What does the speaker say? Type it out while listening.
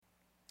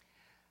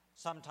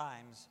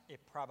Sometimes it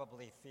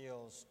probably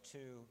feels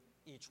to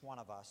each one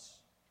of us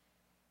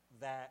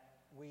that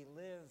we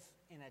live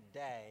in a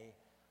day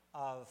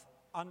of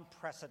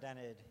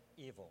unprecedented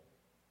evil.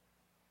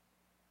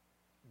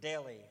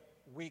 Daily,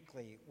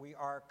 weekly, we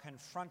are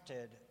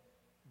confronted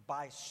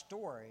by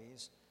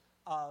stories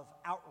of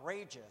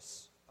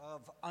outrageous,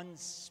 of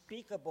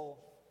unspeakable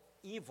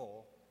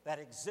evil that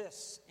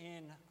exists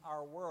in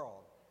our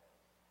world.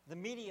 The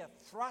media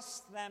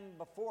thrusts them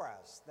before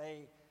us.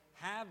 They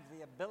have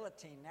the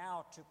ability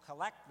now to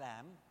collect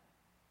them,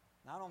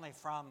 not only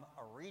from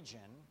a region,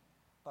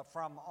 but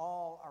from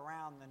all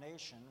around the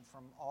nation,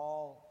 from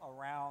all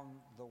around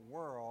the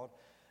world,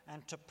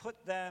 and to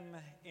put them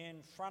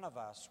in front of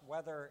us,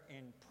 whether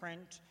in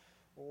print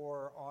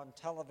or on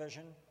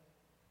television,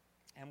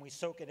 and we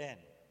soak it in.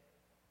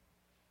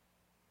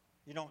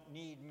 You don't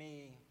need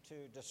me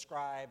to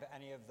describe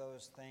any of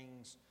those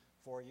things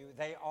for you.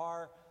 They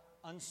are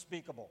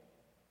unspeakable.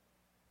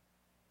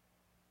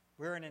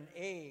 We're in an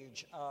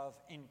age of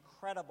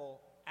incredible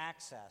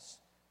access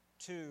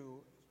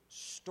to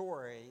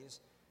stories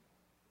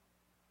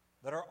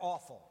that are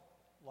awful,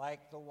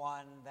 like the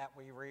one that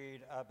we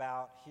read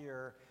about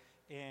here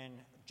in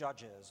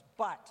Judges.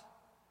 But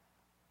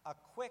a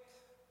quick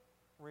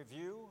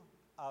review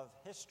of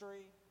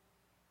history,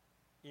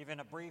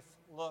 even a brief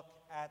look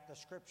at the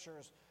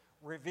scriptures,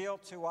 reveal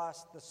to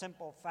us the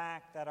simple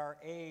fact that our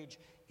age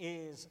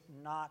is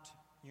not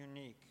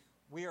unique.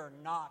 We are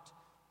not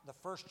the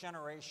first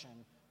generation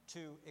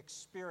to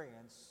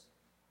experience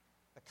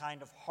the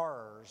kind of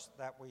horrors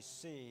that we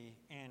see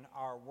in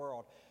our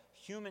world.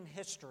 Human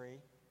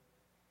history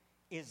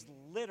is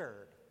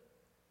littered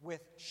with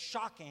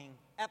shocking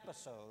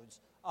episodes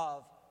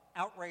of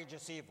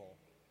outrageous evil,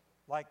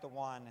 like the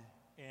one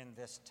in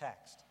this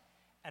text.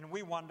 And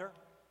we wonder,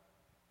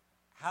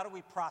 how do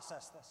we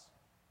process this?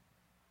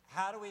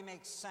 How do we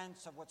make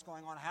sense of what's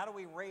going on? How do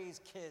we raise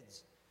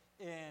kids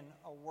in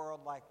a world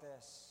like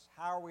this?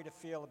 How are we to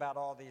feel about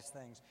all these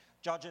things?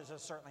 Judges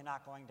is certainly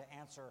not going to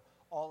answer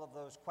all of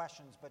those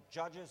questions, but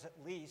Judges, at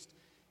least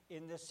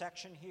in this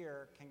section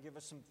here, can give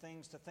us some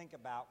things to think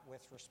about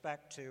with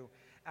respect to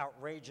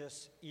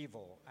outrageous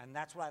evil. And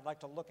that's what I'd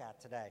like to look at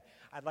today.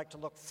 I'd like to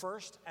look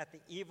first at the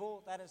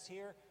evil that is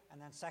here,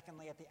 and then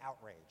secondly at the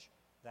outrage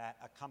that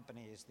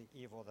accompanies the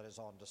evil that is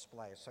on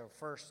display. So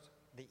first,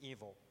 the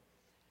evil.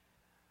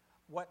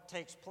 What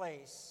takes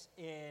place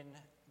in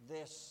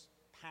this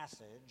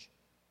passage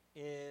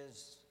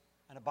is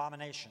an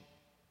abomination.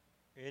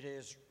 It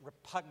is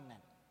repugnant.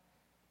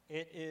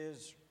 It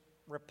is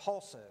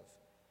repulsive.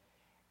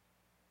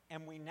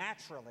 And we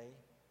naturally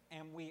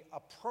and we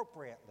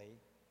appropriately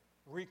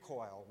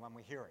recoil when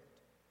we hear it.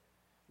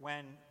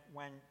 When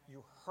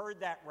you heard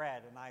that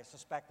read, and I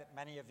suspect that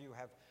many of you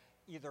have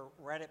either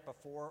read it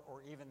before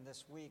or even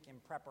this week in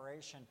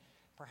preparation,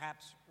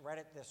 perhaps read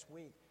it this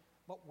week,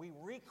 but we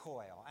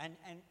recoil. And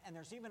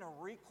there's even a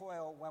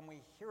recoil when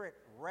we hear it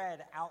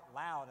read out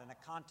loud in a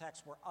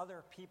context where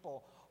other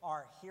people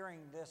are hearing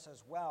this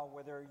as well,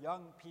 where there are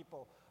young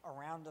people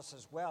around us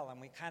as well, and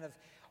we kind of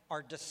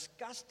are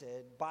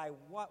disgusted by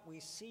what we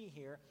see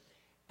here,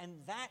 and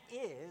that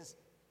is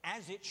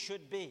as it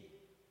should be.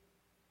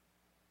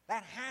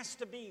 That has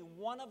to be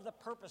one of the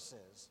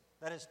purposes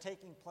that is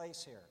taking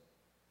place here.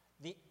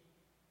 The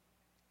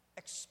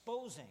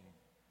exposing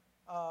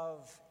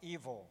of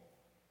evil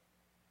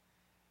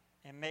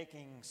and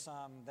making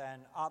some then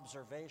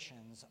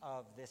observations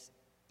of this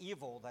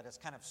evil that is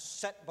kind of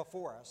set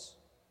before us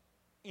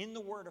in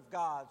the Word of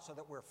God so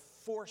that we're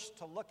forced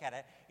to look at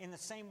it in the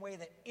same way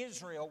that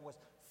Israel was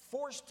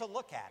forced to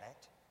look at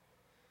it.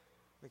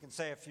 We can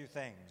say a few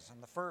things.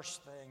 And the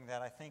first thing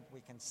that I think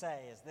we can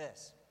say is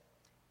this: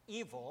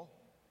 evil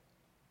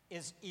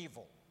is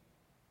evil.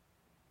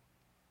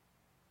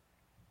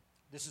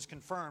 This is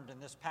confirmed in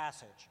this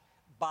passage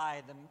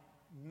by the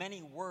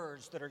many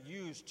words that are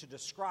used to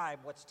describe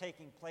what's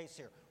taking place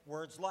here.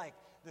 Words like,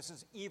 this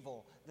is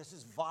evil, this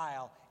is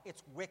vile,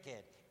 it's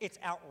wicked, it's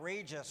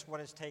outrageous what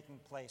is taking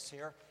place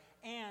here.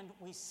 And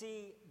we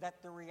see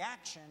that the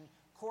reaction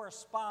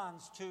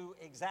corresponds to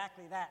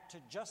exactly that, to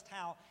just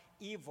how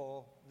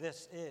evil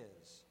this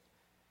is.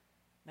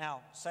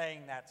 Now,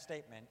 saying that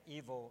statement,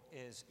 evil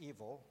is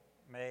evil,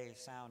 may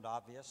sound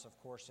obvious. Of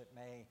course, it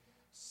may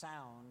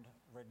sound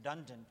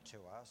redundant to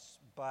us,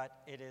 but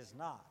it is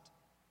not.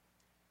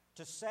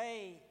 To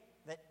say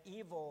that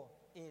evil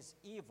is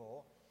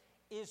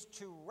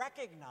to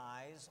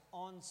recognize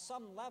on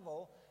some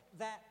level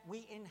that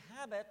we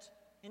inhabit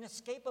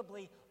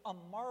inescapably a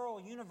moral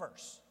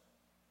universe.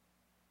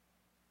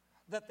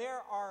 That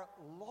there are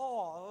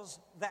laws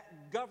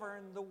that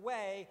govern the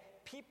way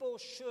people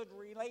should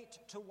relate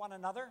to one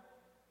another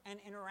and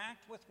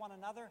interact with one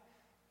another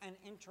and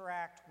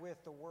interact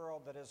with the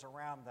world that is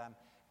around them.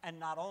 And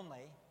not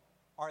only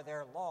are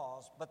there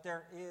laws, but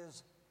there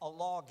is a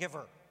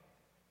lawgiver.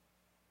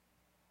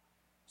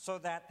 So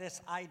that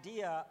this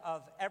idea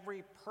of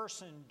every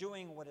person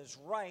doing what is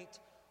right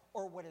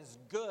or what is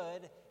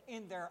good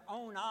in their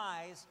own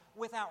eyes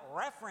without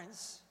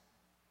reference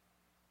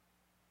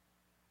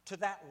to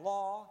that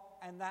law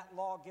and that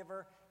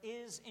lawgiver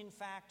is, in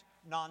fact,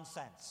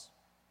 nonsense.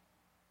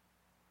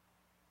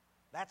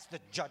 That's the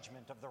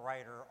judgment of the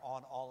writer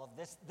on all of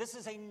this. This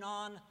is a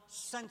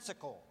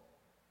nonsensical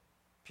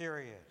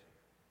period.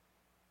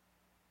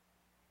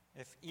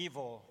 If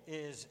evil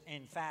is,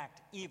 in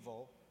fact,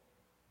 evil,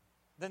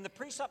 then the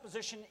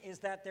presupposition is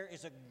that there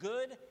is a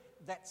good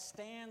that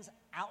stands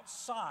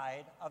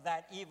outside of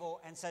that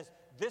evil and says,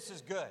 this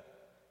is good.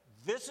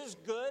 This is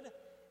good,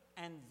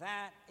 and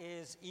that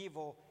is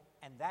evil,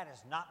 and that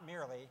is not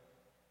merely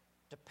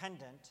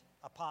dependent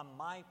upon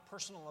my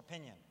personal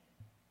opinion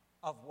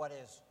of what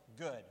is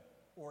good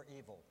or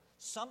evil.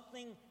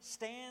 Something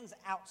stands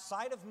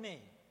outside of me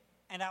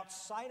and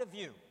outside of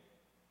you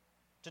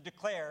to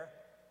declare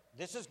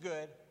this is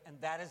good and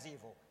that is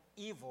evil.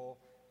 Evil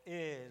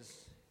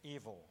is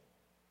evil.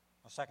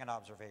 A second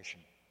observation.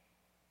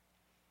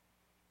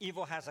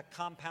 Evil has a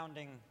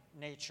compounding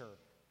nature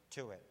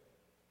to it.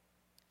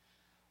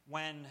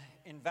 When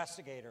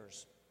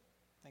investigators,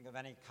 think of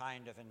any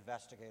kind of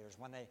investigators,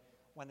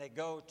 when they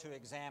go to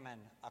examine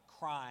a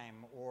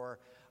crime or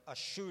a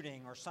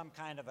shooting or some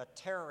kind of a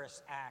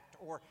terrorist act,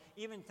 or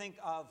even think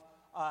of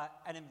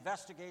an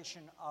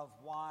investigation of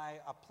why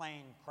a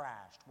plane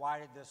crashed, why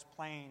did this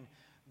plane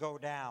go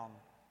down,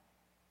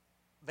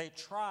 they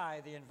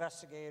try, the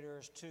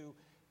investigators, to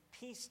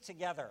piece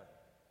together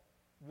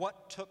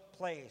what took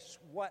place,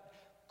 what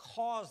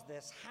caused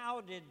this,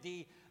 how did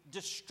the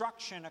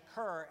destruction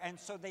occur, and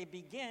so they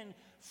begin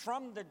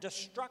from the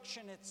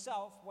destruction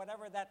itself,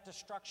 whatever that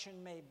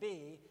destruction may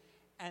be,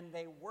 and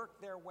they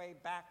work their way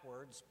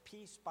backwards,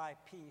 piece by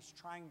piece,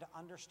 trying to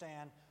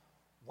understand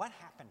what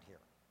happened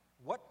here,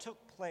 what took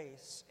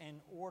place in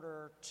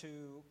order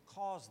to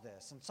cause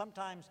this. And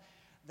sometimes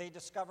they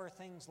discover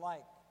things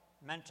like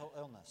mental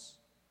illness.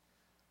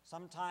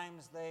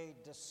 Sometimes they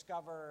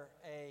discover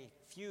a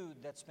feud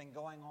that's been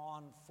going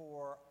on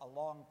for a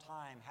long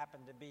time,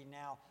 happened to be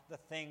now the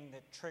thing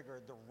that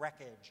triggered the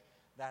wreckage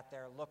that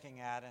they're looking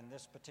at in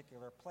this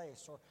particular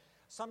place. Or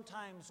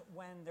sometimes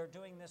when they're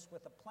doing this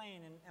with a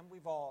plane, and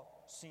we've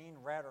all seen,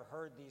 read, or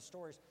heard these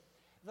stories,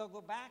 they'll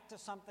go back to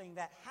something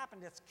that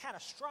happened that's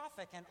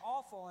catastrophic and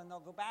awful, and they'll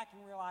go back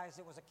and realize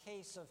it was a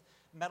case of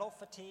metal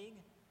fatigue,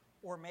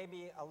 or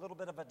maybe a little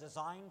bit of a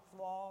design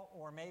flaw,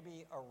 or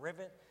maybe a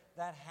rivet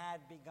that had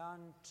begun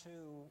to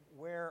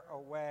wear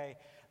away.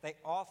 They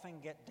often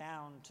get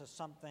down to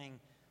something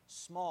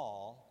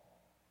small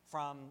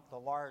from the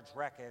large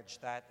wreckage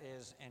that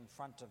is in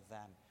front of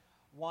them.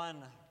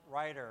 One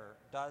writer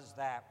does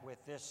that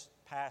with this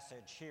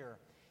passage here.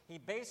 He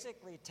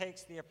basically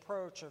takes the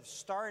approach of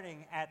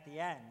starting at the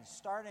end,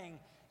 starting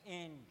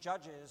in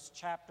Judges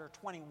chapter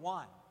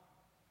 21.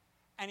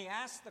 And he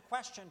asks the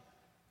question,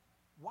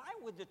 why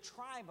would the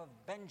tribe of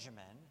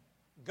Benjamin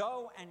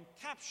go and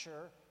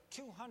capture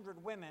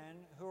 200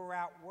 women who were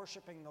out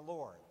worshiping the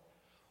Lord?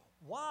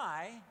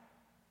 Why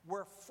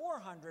were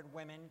 400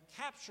 women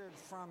captured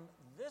from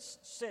this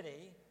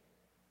city,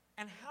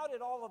 and how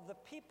did all of the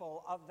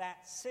people of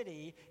that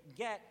city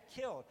get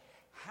killed?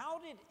 How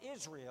did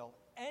Israel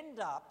end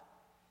up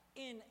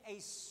in a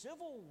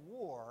civil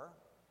war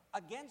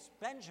against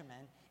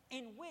Benjamin,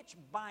 in which,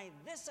 by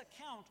this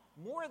account,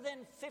 more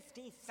than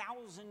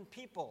 50,000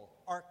 people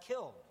are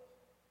killed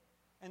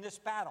in this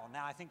battle?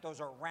 Now, I think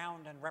those are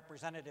round and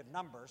representative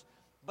numbers,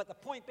 but the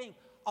point being,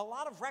 a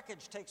lot of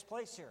wreckage takes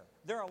place here.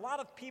 There are a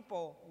lot of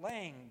people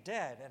laying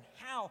dead, and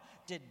how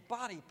did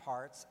body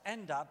parts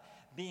end up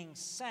being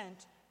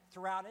sent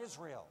throughout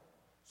Israel?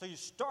 So you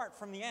start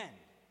from the end,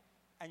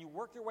 and you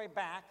work your way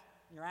back,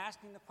 and you're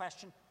asking the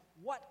question,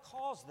 what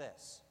caused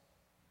this?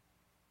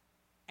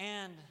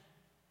 And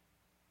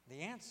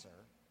the answer,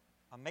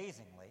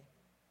 amazingly,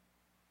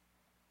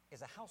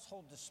 is a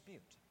household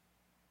dispute.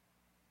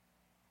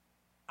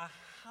 A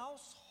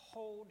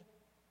household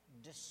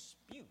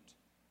dispute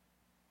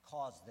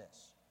caused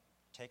this.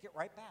 Take it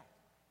right back.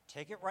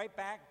 Take it right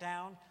back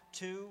down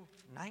to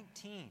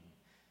 19.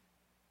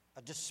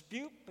 A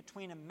dispute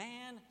between a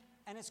man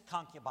and his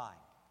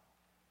concubine,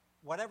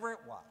 whatever it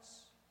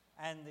was.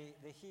 And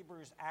the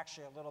Hebrew's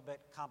actually a little bit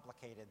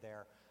complicated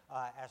there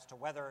as to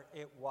whether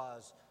it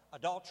was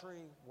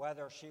adultery,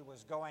 whether she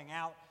was going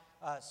out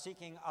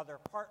seeking other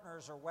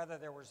partners, or whether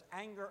there was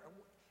anger.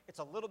 It's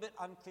a little bit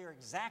unclear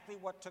exactly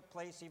what took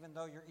place, even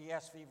though your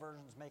ESV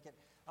versions make it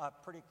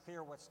pretty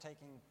clear what's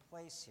taking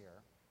place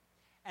here.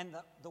 And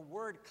the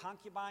word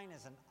concubine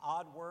is an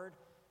odd word.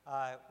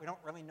 We don't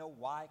really know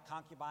why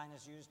concubine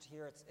is used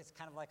here. It's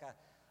kind of like a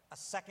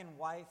second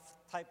wife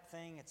type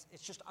thing.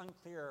 It's just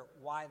unclear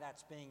why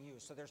that's being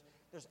used. So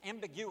there's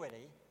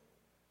ambiguity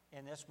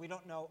in this. We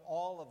don't know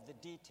all of the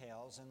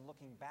details in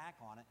looking back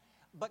on it.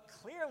 But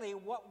clearly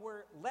what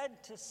we're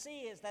led to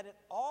see is that it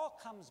all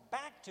comes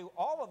back to,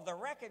 all of the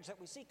wreckage that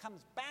we see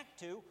comes back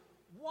to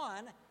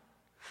one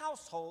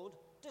household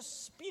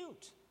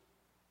dispute.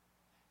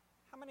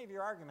 How many of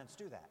your arguments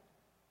do that?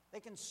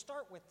 They can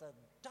start with the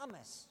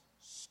dumbest,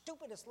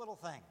 stupidest little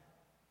thing,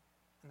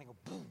 and they go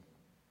boom,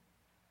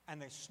 and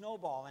they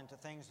snowball into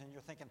things, and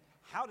you're thinking,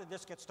 how did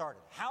this get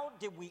started? How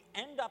did we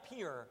end up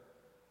here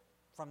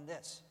from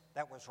this?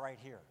 that was right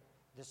here.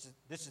 This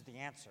is the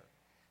answer.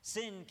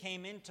 Sin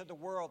came into the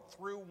world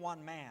through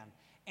one man,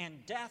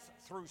 and death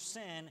through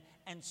sin,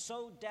 and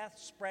so death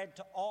spread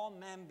to all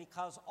men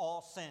because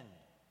all sinned.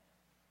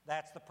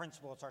 That's the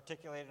principle. It's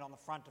articulated on the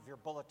front of your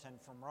bulletin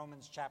from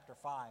Romans chapter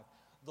 5.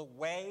 The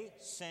way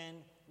sin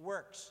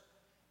works.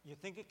 You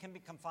think it can be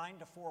confined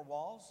to four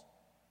walls?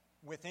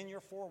 Within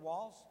your four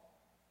walls?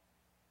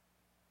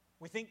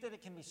 We think that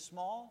it can be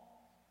small.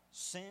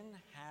 Sin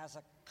has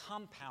a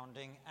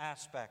compounding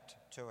aspect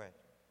to it.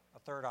 A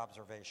third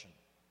observation.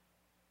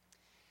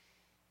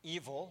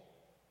 Evil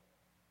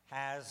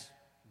has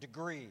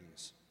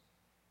degrees.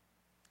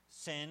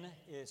 Sin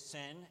is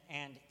sin,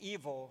 and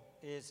evil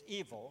is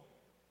evil.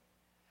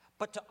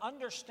 But to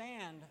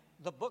understand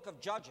the book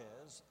of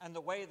Judges and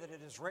the way that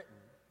it is written,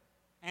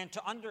 and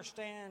to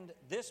understand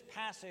this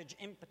passage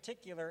in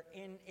particular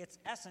in its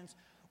essence,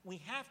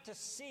 we have to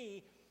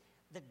see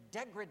the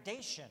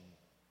degradation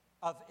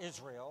of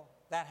Israel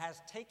that has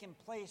taken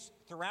place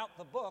throughout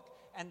the book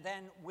and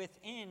then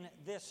within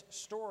this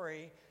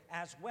story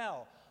as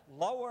well.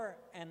 Lower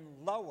and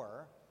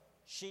lower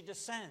she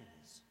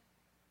descends.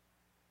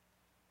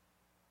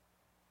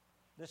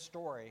 This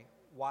story,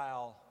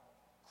 while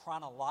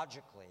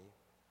chronologically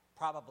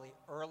probably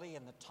early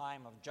in the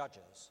time of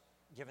Judges,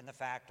 given the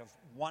fact of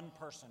one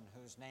person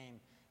whose name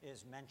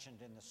is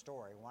mentioned in the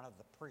story, one of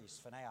the priests,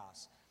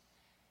 Phinehas,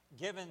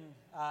 given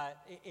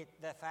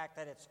the fact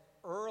that it's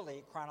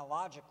early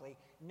chronologically,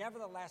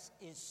 nevertheless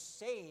is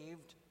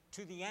saved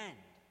to the end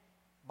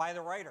by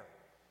the writer,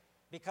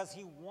 because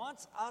he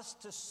wants us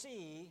to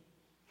see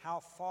how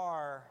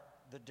far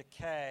the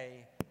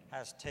decay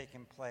has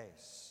taken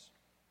place,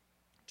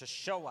 to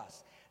show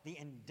us the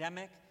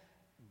endemic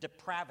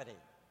depravity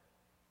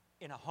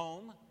in a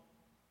home,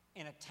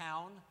 in a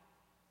town,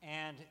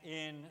 and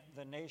in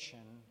the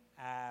nation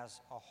as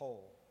a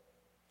whole.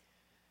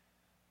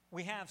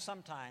 We have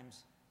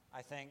sometimes,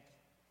 I think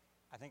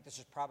this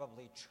is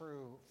probably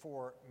true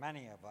for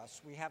many of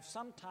us, we have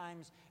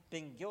sometimes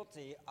been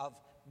guilty of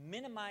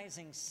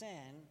minimizing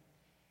sin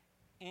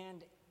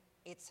and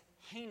its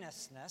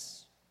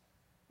heinousness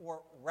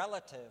or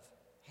relative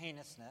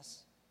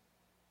heinousness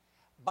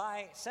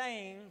by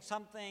saying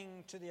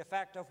something to the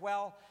effect of,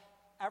 well,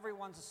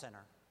 everyone's a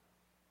sinner.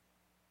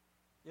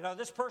 You know,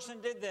 this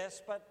person did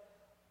this, but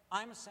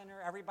I'm a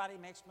sinner. Everybody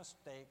makes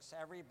mistakes.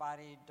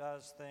 Everybody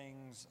does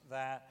things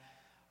that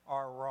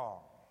are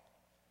wrong.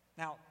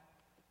 Now,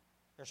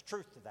 there's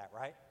truth to that,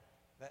 right?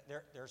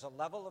 There's a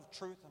level of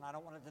truth, and I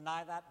don't want to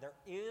deny that. There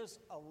is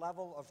a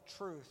level of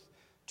truth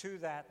to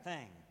that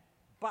thing.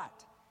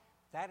 But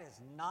that is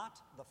not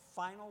the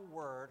final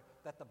word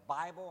that the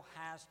Bible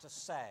has to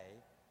say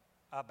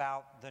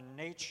about the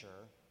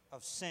nature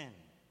of sin.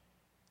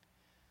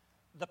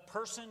 The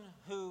person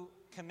who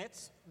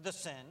commits the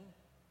sin,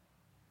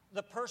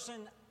 the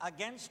person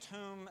against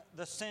whom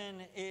the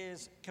sin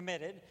is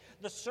committed,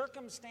 the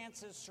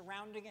circumstances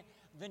surrounding it,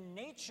 the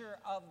nature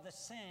of the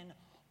sin,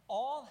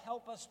 all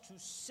help us to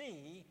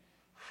see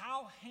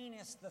how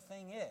heinous the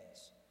thing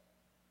is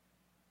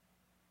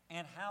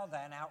and how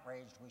then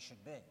outraged we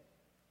should be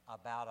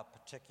about a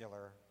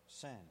particular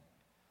sin.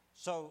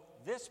 So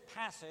this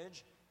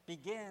passage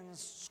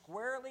begins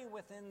squarely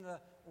within the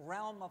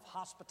realm of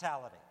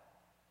hospitality.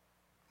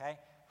 Okay?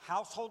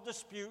 Household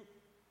dispute,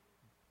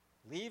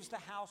 leaves the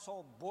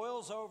household,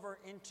 boils over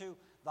into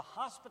the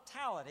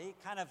hospitality,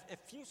 kind of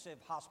effusive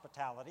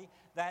hospitality,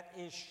 that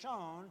is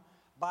shown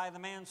by the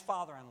man's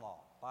father-in-law,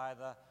 by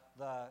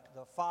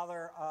the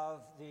father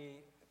of the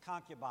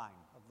concubine,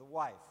 of the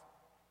wife.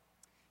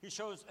 He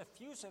shows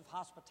effusive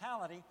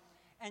hospitality,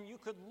 and you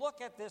could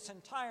look at this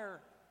entire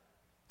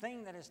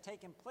thing that has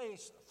taken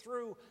place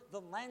through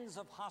the lens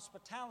of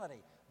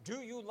hospitality.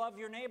 Do you love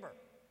your neighbor?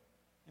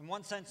 In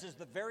one sense, is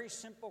the very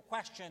simple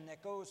question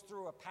that goes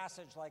through a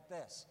passage like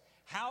this.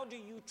 How do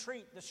you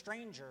treat the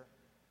stranger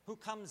who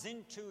comes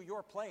into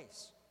your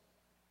place?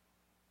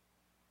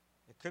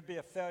 It could be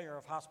a failure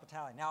of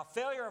hospitality. Now, a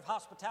failure of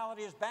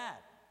hospitality is bad.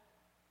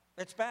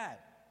 It's bad.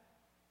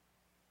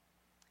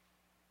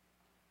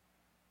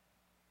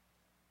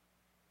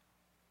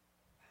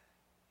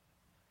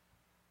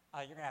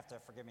 You're going to have to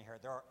forgive me here.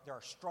 There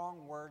are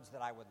strong words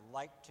that I would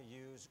like to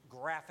use,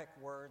 graphic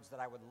words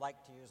that I would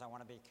like to use. I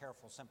want to be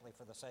careful simply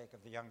for the sake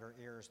of the younger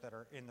ears that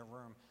are in the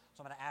room.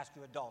 So I'm going to ask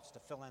you adults to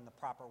fill in the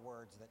proper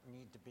words that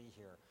need to be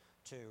here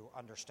to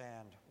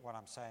understand what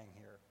I'm saying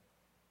here.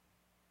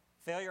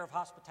 Failure of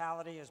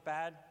hospitality is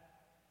bad.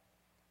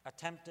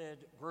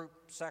 Attempted group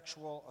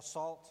sexual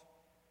assault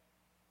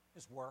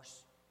is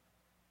worse.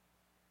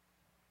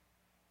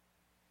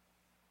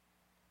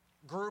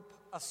 Group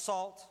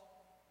assault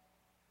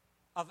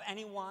of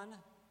anyone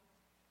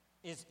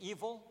is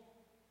evil.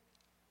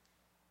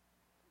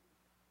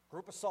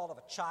 Group assault of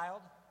a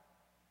child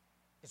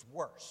is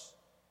worse.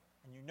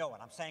 And you know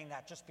it. I'm saying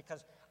that just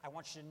because I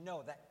want you to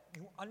know that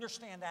you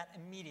understand that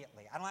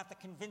immediately. I don't have to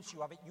convince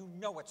you of it. You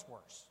know it's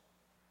worse.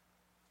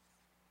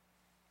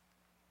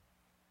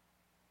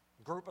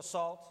 Group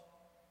assault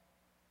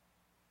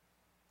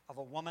of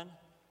a woman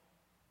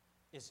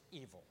is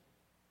evil.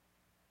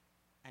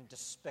 and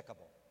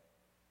despicable.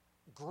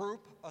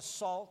 Group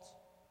assault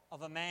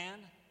of a man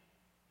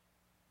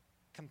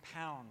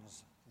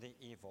compounds the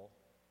evil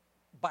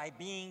by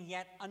being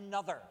yet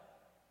another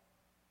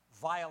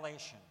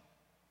violation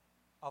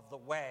of the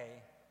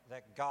way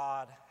that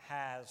God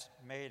has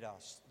made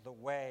us, the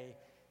way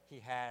He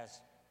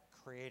has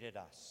created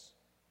us.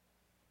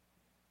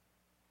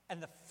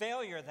 And the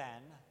failure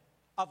then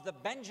of the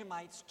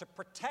Benjamites to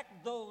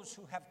protect those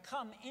who have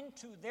come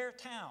into their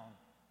town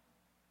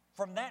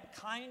from that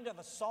kind of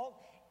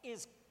assault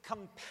is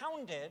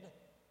compounded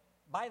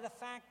by the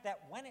fact that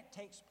when it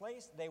takes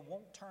place, they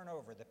won't turn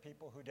over the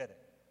people who did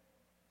it.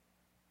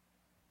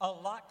 A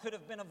lot could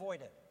have been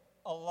avoided.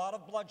 A lot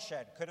of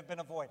bloodshed could have been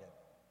avoided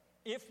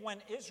if,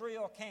 when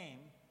Israel came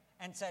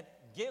and said,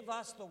 "Give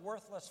us the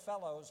worthless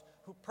fellows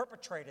who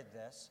perpetrated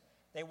this,"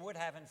 they would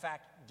have, in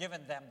fact,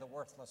 given them the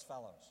worthless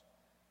fellows.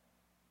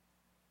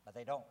 But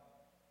they don't.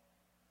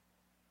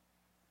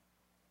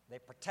 They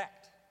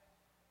protect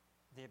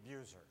the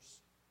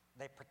abusers.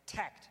 They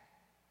protect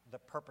the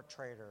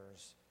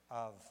perpetrators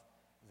of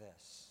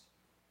this.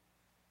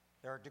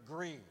 There are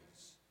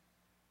degrees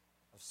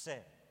of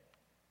sin,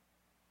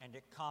 and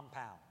it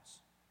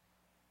compounds.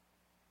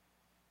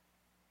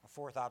 A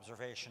fourth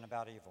observation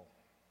about evil.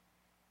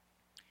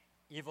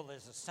 Evil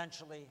is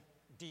essentially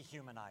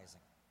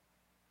dehumanizing.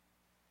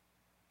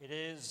 It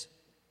is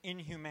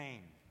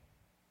inhumane.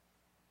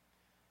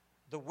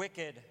 The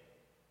wicked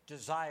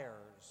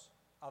desires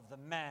of the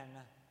men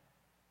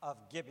of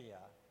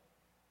Gibeah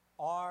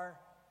are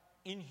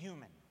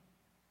inhuman.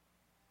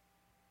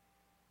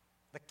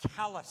 The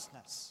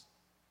callousness,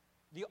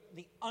 the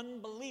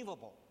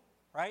unbelievable,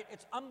 right?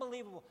 It's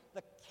unbelievable,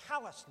 the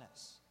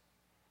callousness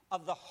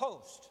of the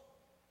host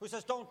who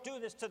says, "Don't do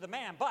this to the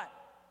man, but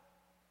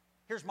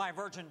here's my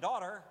virgin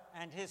daughter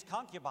and his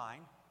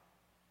concubine,"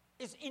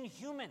 is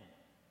inhuman.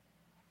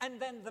 And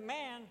then the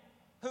man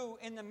who,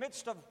 in the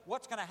midst of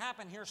what's going to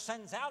happen here,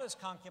 sends out his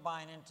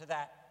concubine into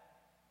that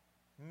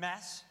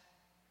mess,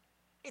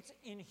 it's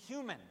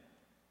inhuman.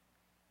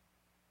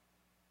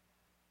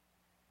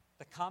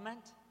 The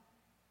comment,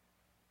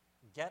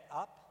 "Get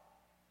up,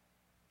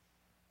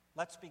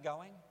 let's be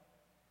going."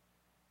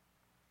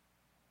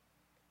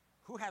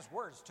 Who has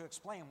words to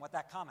explain what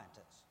that comment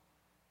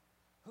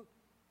is?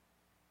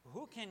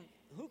 Who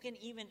can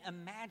even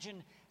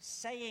imagine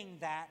saying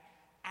that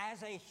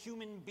as a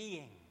human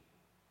being?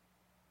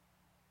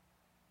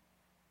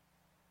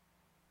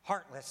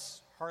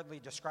 Heartless hardly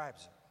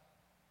describes it.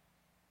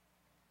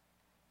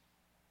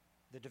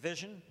 The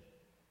division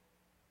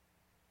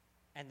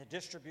and the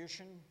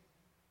distribution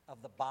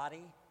of the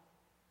body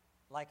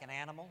like an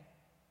animal.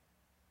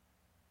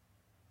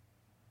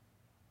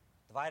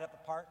 Divide up the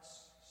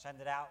parts,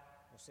 send it out.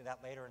 We'll see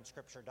that later in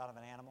Scripture, done of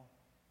an animal.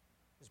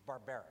 Is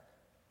barbaric.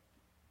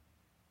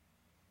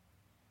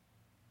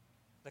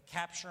 The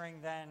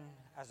capturing then,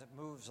 as it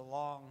moves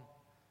along,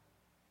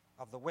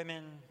 of the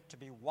women to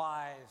be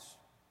wives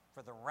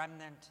for the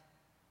remnant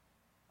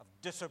of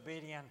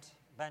disobedient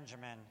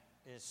Benjamin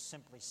is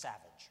simply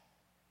savage.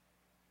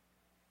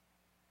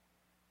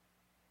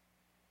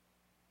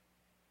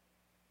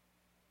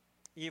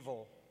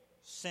 Evil,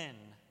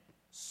 sin,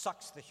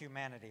 sucks the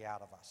humanity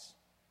out of us.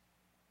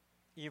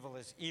 Evil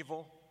is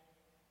evil.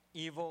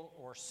 Evil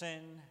or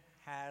sin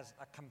has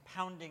a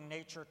compounding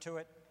nature to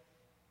it.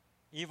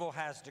 Evil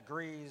has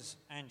degrees,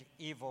 and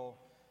evil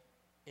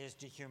is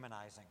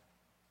dehumanizing.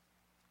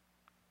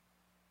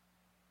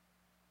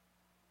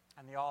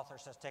 And the author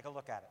says, take a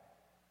look at it.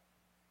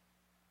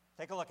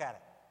 Take a look at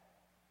it.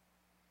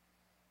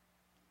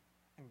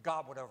 And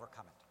God would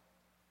overcome it.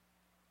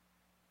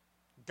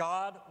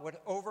 God would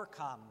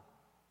overcome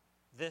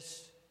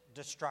this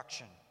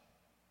destruction.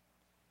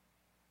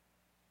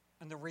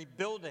 And the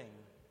rebuilding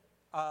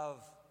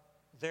of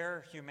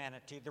their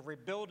humanity, the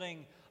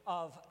rebuilding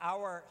of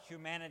our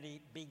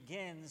humanity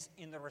begins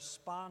in the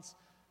response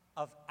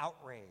of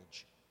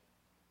outrage.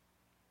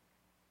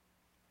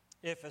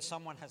 If, as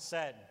someone has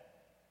said,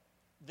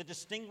 the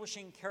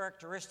distinguishing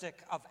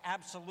characteristic of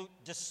absolute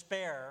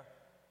despair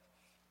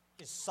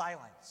is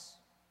silence.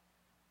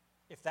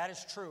 If that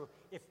is true,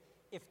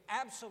 if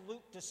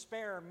absolute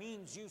despair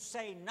means you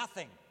say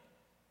nothing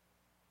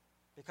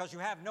because you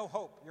have no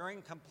hope, you're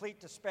in complete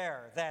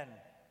despair, then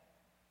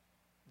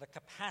the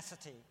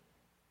capacity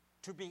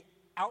to be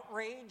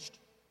outraged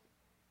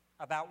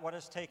about what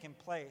has taken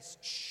place,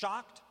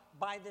 shocked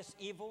by this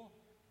evil,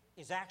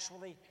 is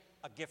actually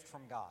a gift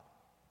from God.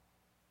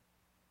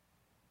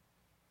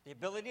 The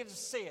ability to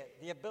see it,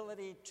 the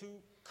ability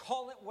to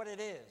call it what it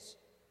is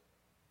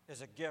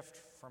a gift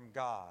from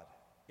God.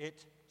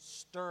 It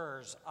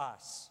stirs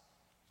us.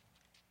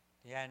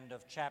 The end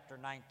of chapter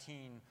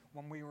 19,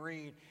 when we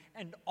read,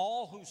 "And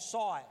all who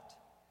saw it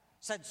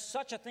said,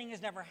 such a thing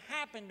has never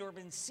happened or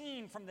been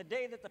seen from the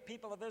day that the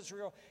people of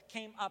Israel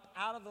came up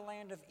out of the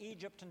land of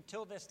Egypt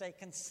until this day.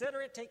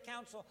 Consider it, take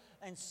counsel,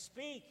 and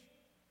speak."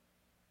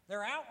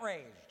 They're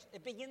outraged.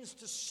 It begins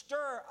to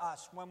stir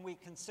us when we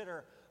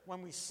consider,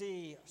 when we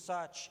see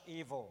such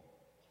evil.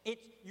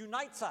 It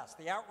unites us.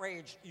 The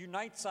outrage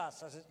unites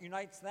us as it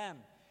unites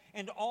them.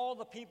 And all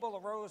the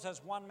people arose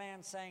as one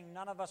man, saying,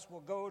 "None of us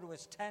will go to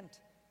his tent,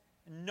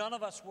 and none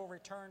of us will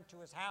return to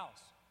his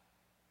house."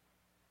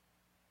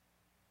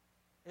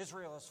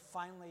 Israel is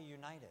finally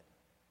united.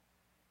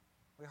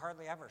 We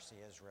hardly ever see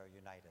Israel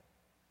united.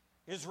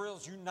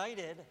 Israel's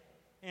united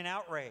in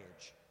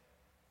outrage.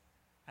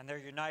 And they're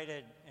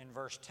united in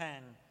verse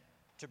 10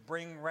 to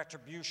bring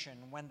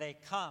retribution. When they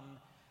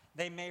come,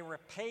 they may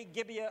repay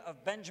Gibeah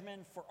of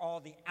Benjamin for all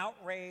the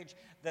outrage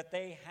that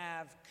they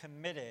have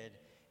committed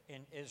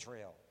in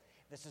Israel.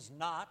 This is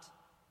not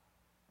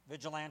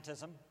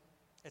vigilantism.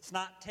 It's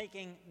not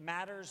taking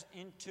matters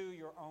into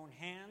your own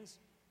hands.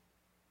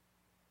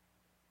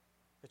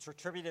 It's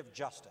retributive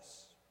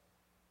justice.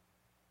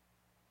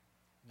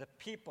 The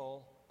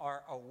people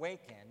are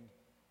awakened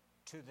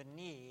to the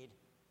need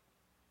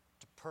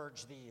to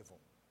purge the evil.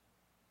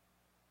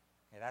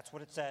 Okay, that's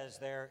what it says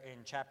there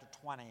in chapter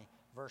 20,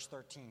 verse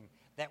 13.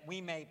 That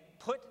we may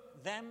put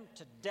them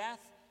to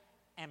death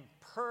and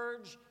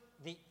purge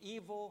the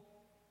evil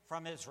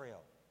from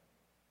Israel.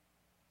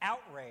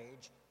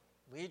 Outrage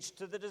leads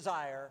to the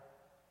desire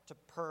to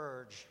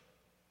purge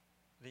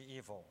the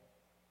evil.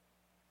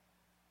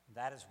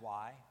 That is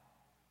why,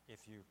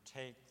 if you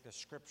take the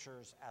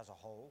scriptures as a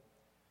whole,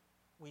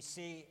 we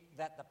see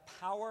that the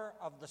power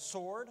of the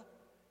sword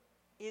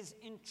is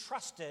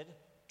entrusted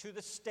to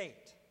the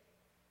state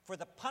for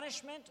the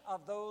punishment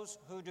of those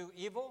who do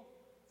evil,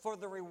 for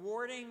the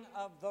rewarding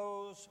of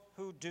those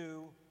who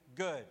do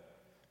good.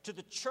 To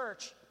the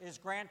church is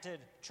granted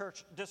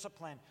church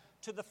discipline.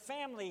 To the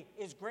family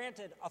is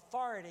granted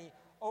authority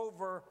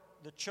over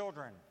the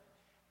children.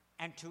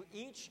 And to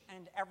each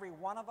and every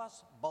one of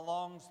us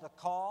belongs the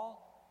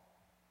call,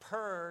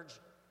 purge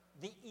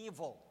the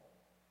evil.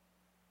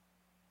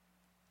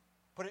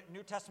 Put it in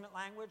New Testament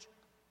language,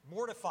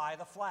 mortify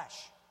the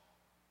flesh.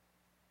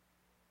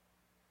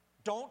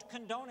 Don't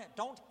condone it.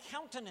 Don't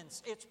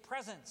countenance its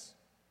presence.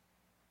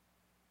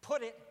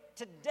 Put it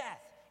to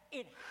death.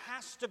 It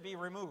has to be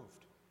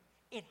removed.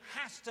 It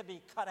has to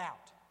be cut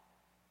out,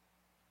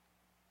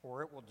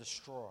 or it will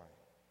destroy.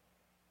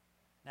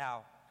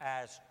 Now,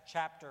 as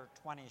chapter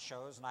 20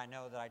 shows, and I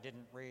know that I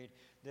didn't read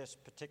this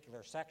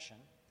particular section,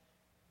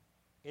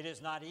 it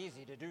is not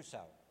easy to do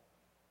so.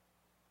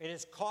 It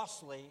is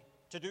costly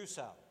to do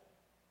so.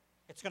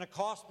 It's going to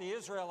cost the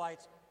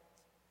Israelites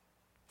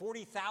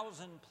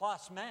 40,000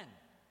 plus men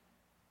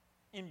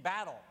in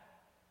battle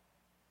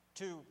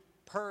to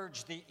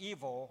purge the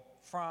evil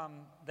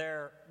from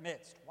their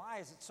midst. Why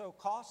is it so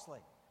costly?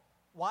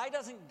 Why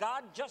doesn't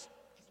God just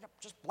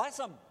bless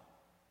them?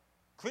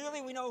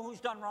 Clearly we know who's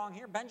done wrong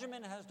here.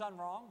 Benjamin has done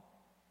wrong.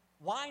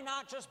 Why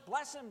not just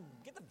bless him,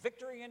 get the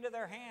victory into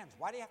their hands?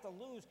 Why do you have to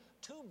lose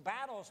 2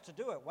 battles to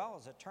do it? Well,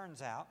 as it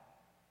turns out,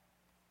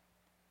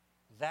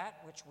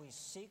 that which we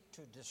seek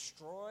to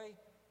destroy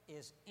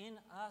is in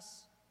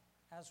us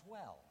as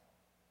well.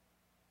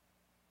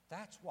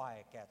 That's why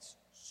it gets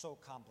so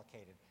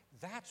complicated.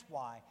 That's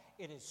why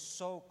it is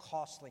so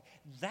costly.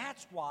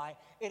 That's why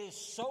it is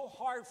so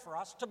hard for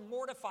us to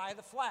mortify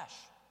the flesh.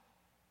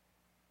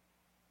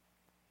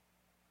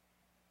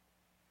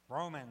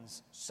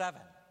 Romans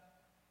 7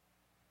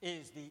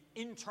 is the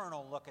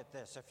internal look at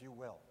this, if you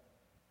will,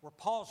 where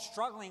Paul's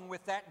struggling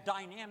with that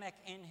dynamic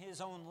in his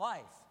own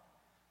life.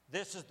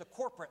 This is the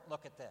corporate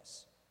look at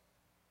this.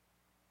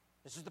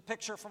 This is the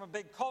picture from a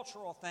big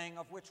cultural thing,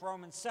 of which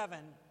Romans 7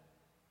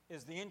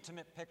 is the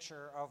intimate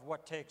picture of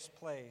what takes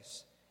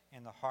place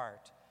in the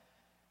heart.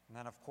 And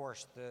then, of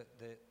course,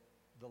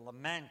 the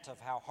lament of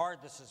how hard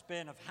this has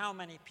been, of how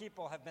many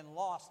people have been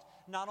lost,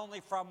 not only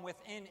from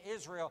within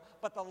Israel,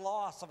 but the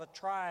loss of a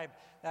tribe.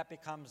 That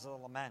becomes the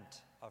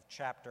lament of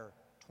chapter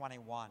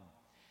 21.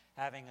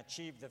 Having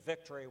achieved the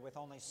victory with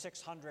only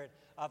 600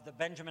 of the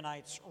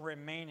Benjaminites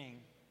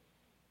remaining,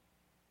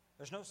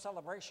 there's no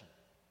celebration.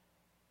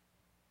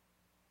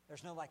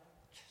 There's no like,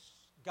 yes,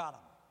 got him,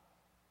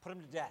 put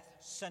him to death,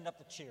 send up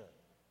the cheer.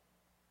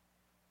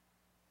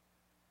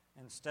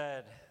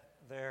 Instead,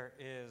 there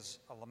is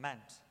a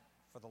lament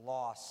for the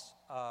loss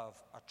of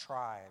a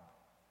tribe.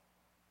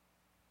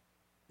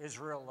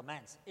 Israel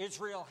laments.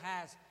 Israel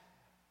has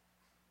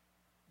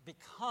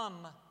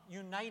become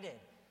united,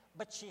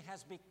 but she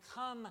has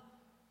become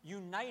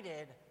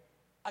united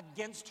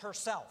against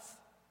herself.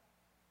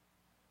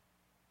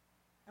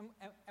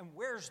 And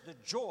where's the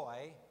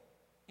joy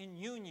in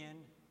union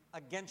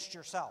against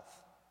yourself?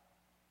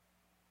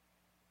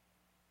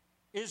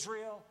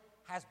 Israel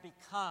has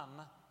become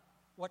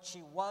what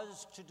she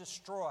was to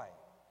destroy,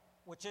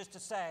 which is to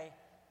say,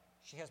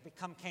 she has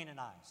become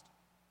Canaanized.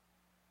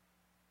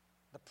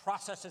 The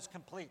process is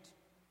complete.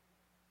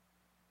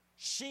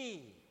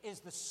 She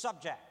is the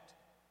subject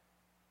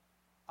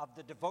of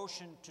the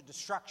devotion to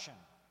destruction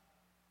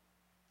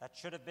that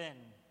should have been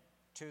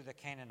to the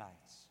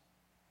Canaanites.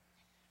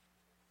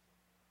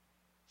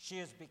 She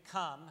has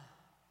become,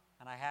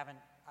 and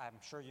I'm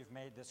sure you've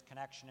made this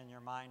connection in your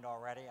mind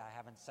already. I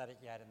haven't said it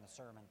yet in the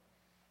sermon.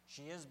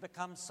 She has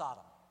become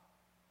Sodom.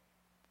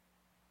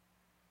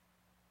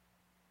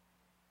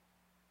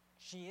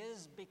 She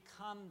has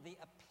become the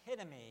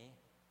epitome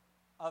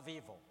of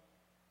evil.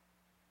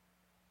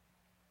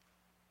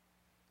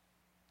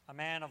 a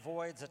man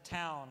avoids a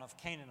town of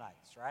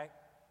Canaanites, right?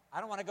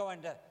 I don't want to go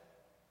into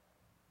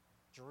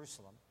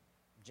Jerusalem,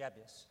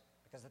 Jebus,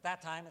 because at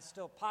that time it's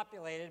still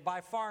populated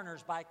by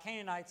foreigners, by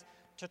Canaanites,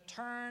 to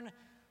turn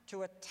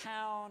to a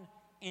town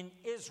in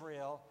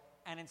Israel,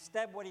 and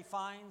instead what he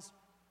finds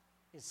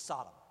is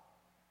Sodom.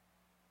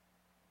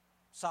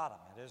 Sodom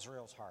at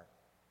Israel's heart.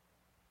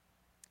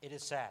 It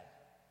is sad,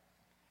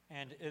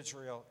 and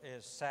Israel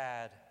is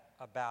sad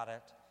about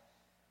it,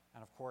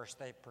 and of course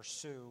they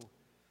pursue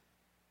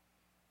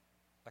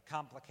a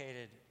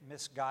complicated,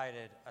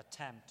 misguided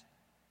attempt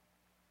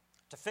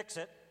to fix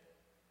it,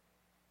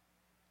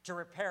 to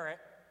repair it,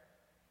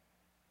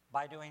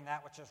 by doing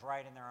that which is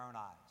right in their own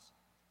eyes.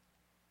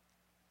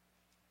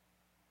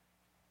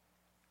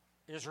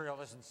 Israel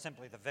isn't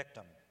simply the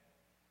victim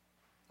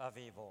of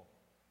evil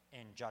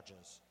in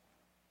Judges.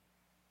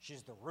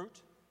 She's the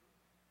root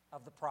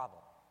of the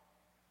problem,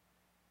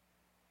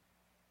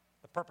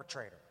 the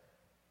perpetrator.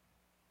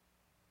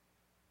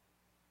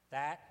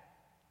 That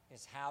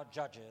is how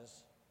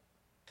Judges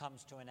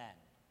comes to an end.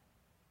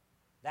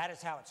 That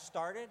is how it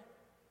started,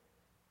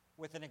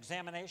 with an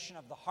examination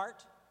of the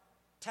heart,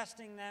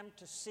 testing them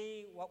to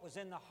see what was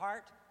in the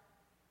heart,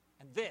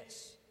 and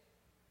this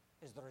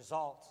is the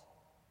result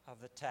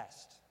of the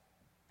test,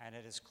 and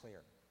it is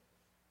clear.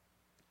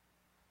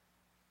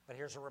 But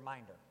here's a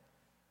reminder.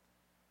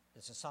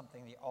 This is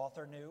something the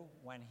author knew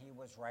when he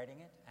was writing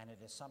it, and it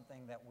is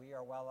something that we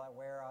are well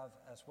aware of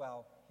as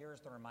well. Here's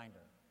the reminder.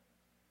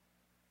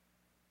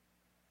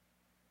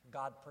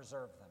 God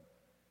preserved them.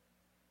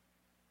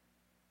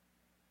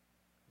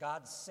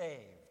 God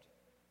saved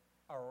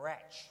a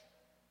wretch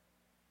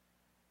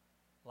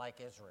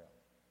like Israel.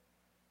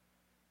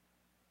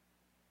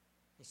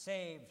 He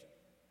saved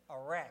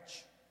a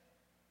wretch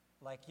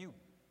like you.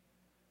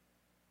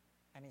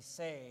 And he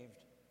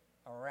saved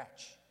a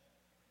wretch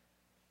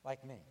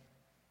like me.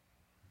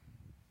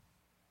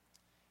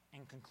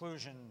 In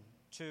conclusion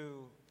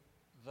to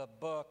the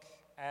book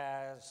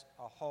as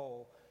a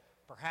whole,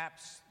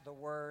 perhaps the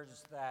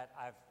words that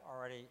I've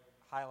already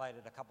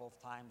highlighted a couple of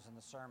times in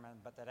the sermon,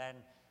 but that end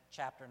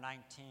chapter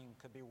 19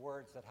 could be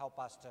words that help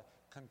us to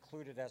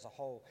conclude it as a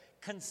whole.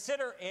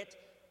 Consider it,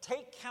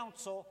 take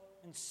counsel,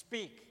 and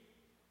speak.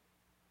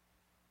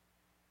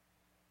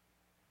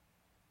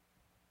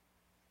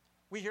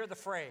 We hear the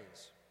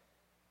phrase,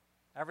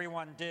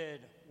 everyone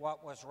did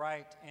what was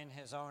right in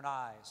his own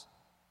eyes.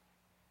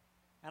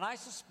 And I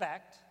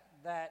suspect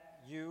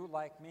that you,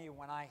 like me,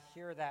 when I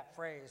hear that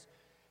phrase,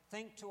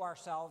 think to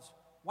ourselves,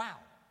 wow,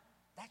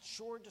 that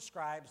sure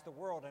describes the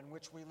world in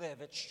which we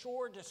live. It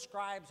sure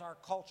describes our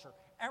culture.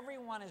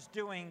 Everyone is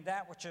doing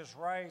that which is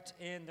right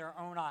in their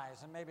own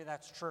eyes, and maybe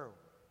that's true.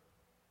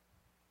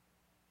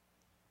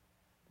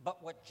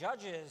 But what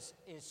Judges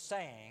is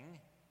saying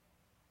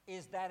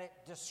is that it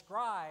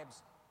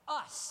describes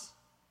us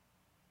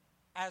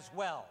as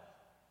well.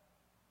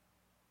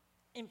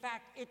 In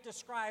fact, it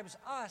describes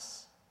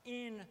us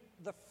in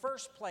the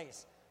first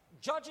place.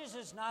 Judges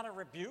is not a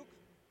rebuke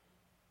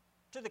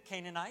to the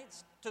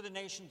Canaanites, to the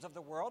nations of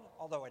the world,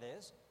 although it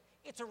is.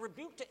 It's a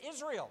rebuke to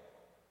Israel.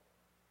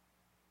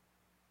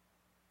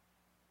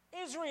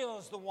 Israel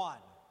is the one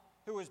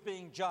who is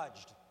being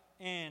judged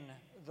in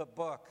the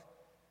book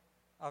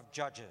of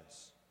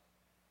Judges.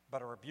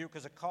 But a rebuke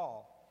is a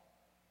call.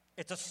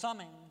 It's a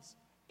summons.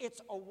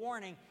 It's a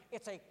warning.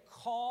 It's a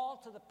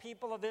call to the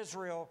people of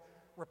Israel.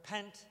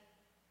 Repent.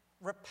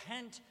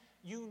 Repent.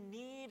 You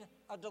need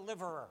a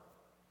deliverer,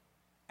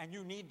 and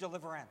you need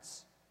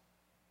deliverance.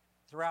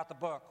 Throughout the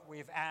book,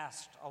 we've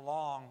asked,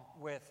 along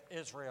with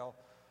Israel,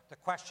 the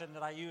question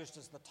that I used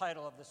as the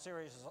title of the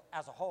series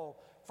as a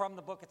whole from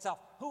the book itself.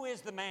 Who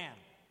is the man?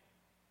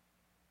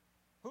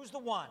 Who's the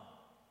one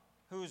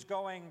who's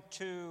going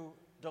to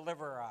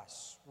deliver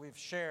us? We've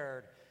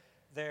shared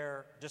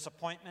their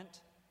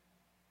disappointment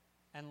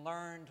and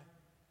learned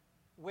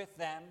with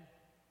them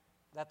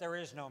that there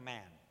is no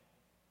man.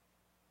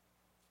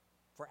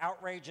 For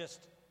outrageous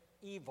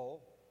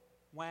evil,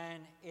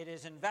 when it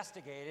is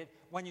investigated,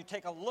 when you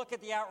take a look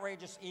at the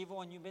outrageous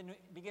evil and you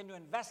begin to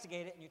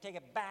investigate it, and you take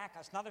it back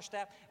another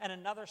step and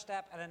another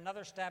step and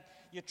another step,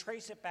 you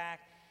trace it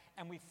back,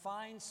 and we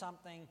find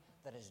something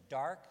that is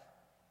dark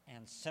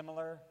and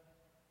similar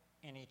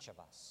in each of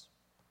us.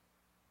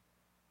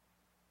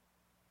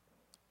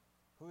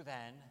 Who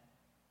then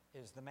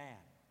is the man?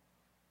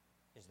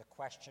 Is the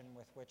question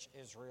with which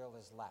Israel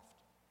is left.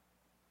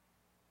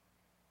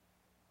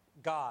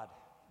 God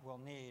will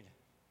need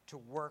to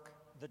work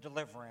the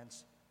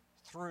deliverance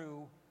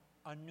through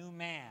a new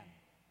man.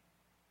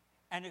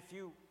 And if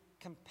you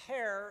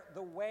compare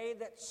the way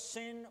that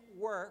sin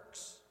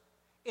works,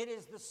 it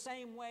is the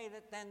same way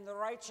that then the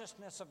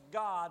righteousness of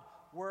God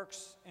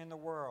works in the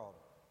world.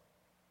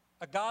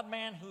 A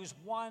God-man whose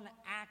one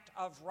act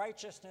of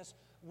righteousness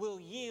will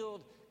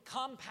yield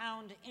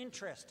compound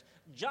interest,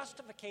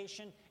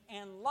 justification,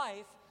 and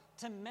life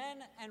to men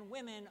and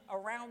women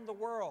around the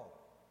world.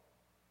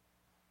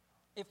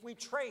 If we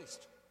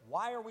traced,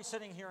 why are we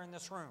sitting here in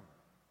this room?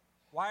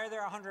 Why are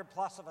there 100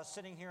 plus of us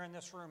sitting here in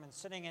this room and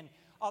sitting in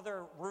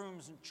other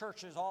rooms and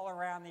churches all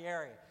around the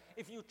area.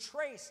 If you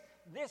trace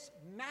this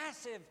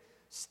massive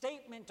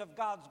statement of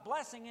God's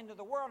blessing into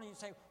the world and you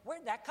say,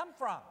 where'd that come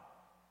from?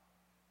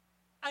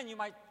 And you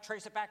might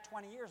trace it back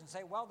 20 years and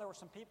say, well, there were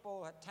some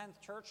people at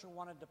 10th Church who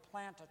wanted to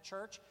plant a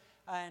church,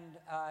 and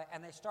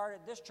they started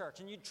this church.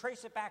 And you'd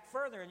trace it back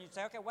further, and you'd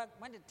say, okay,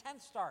 when did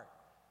 10th start?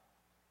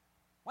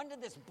 When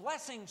did this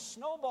blessing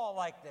snowball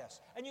like this?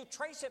 And you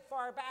trace it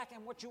far back,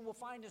 and what you will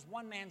find is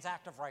one man's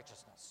act of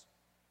righteousness.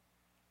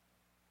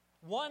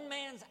 One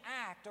man's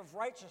act of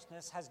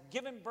righteousness has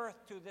given birth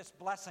to this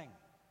blessing,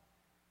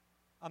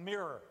 a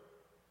mirror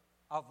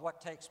of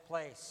what takes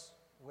place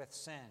with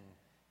sin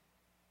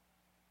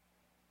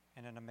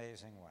in an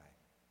amazing way.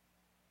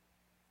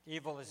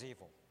 Evil is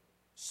evil.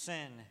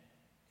 Sin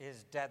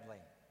is deadly.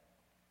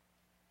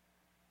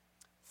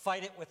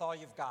 Fight it with all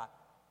you've got.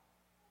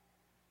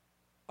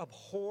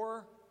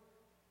 Abhor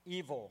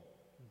evil.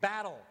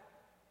 Battle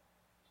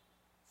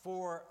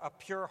for a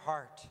pure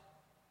heart.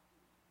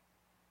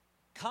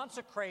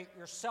 Consecrate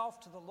yourself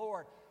to the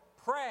Lord.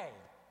 Pray,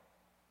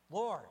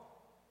 Lord,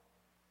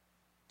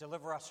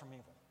 deliver us from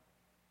evil.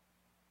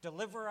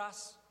 Deliver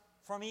us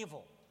from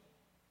evil.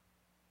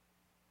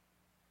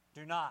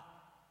 Do not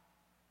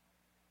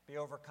be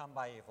overcome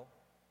by evil,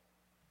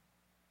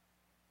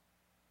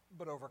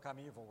 but overcome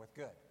evil with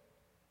good.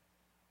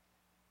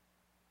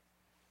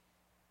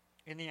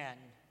 In the end,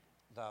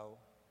 though,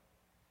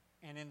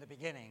 and in the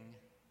beginning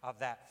of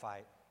that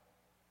fight,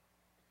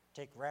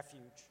 take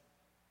refuge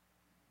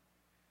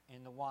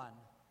in the one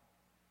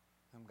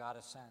whom God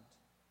has sent,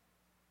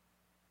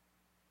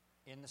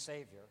 in the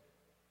Savior,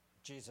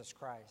 Jesus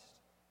Christ.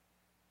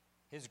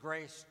 His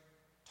grace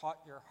taught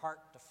your heart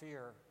to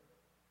fear.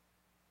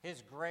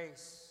 His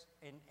grace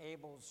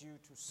enables you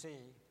to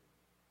see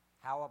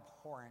how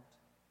abhorrent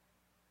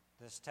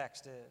this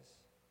text is.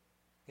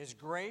 His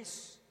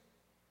grace,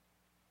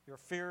 your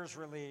fears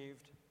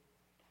relieved.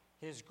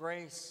 His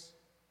grace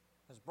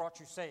has brought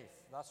you safe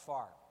thus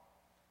far.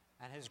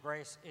 And His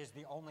grace is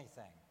the only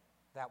thing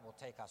that will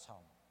take us home.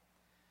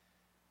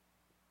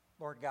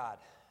 Lord God,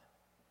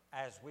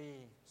 as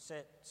we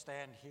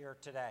stand here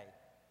today,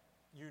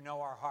 you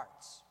know our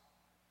hearts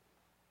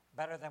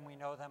better than we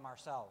know them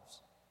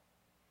ourselves.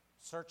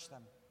 Search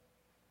them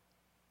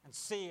and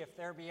see if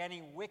there be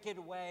any wicked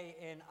way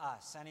in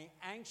us, any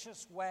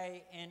anxious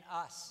way in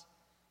us,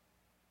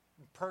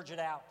 and purge it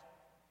out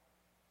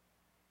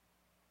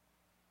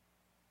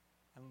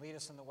and lead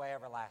us in the way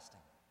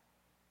everlasting.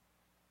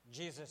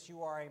 Jesus,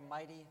 you are a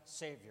mighty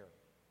Savior,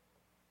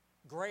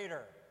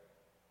 greater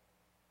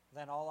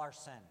than all our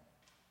sin.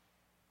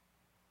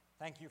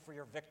 Thank you for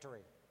your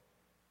victory.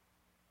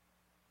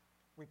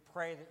 We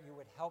pray that you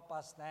would help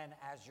us then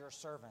as your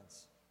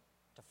servants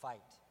to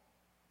fight.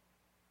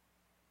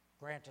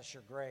 Grant us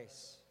your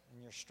grace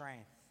and your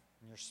strength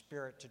and your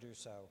spirit to do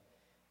so.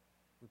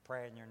 We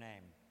pray in your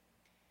name.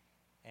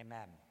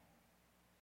 Amen.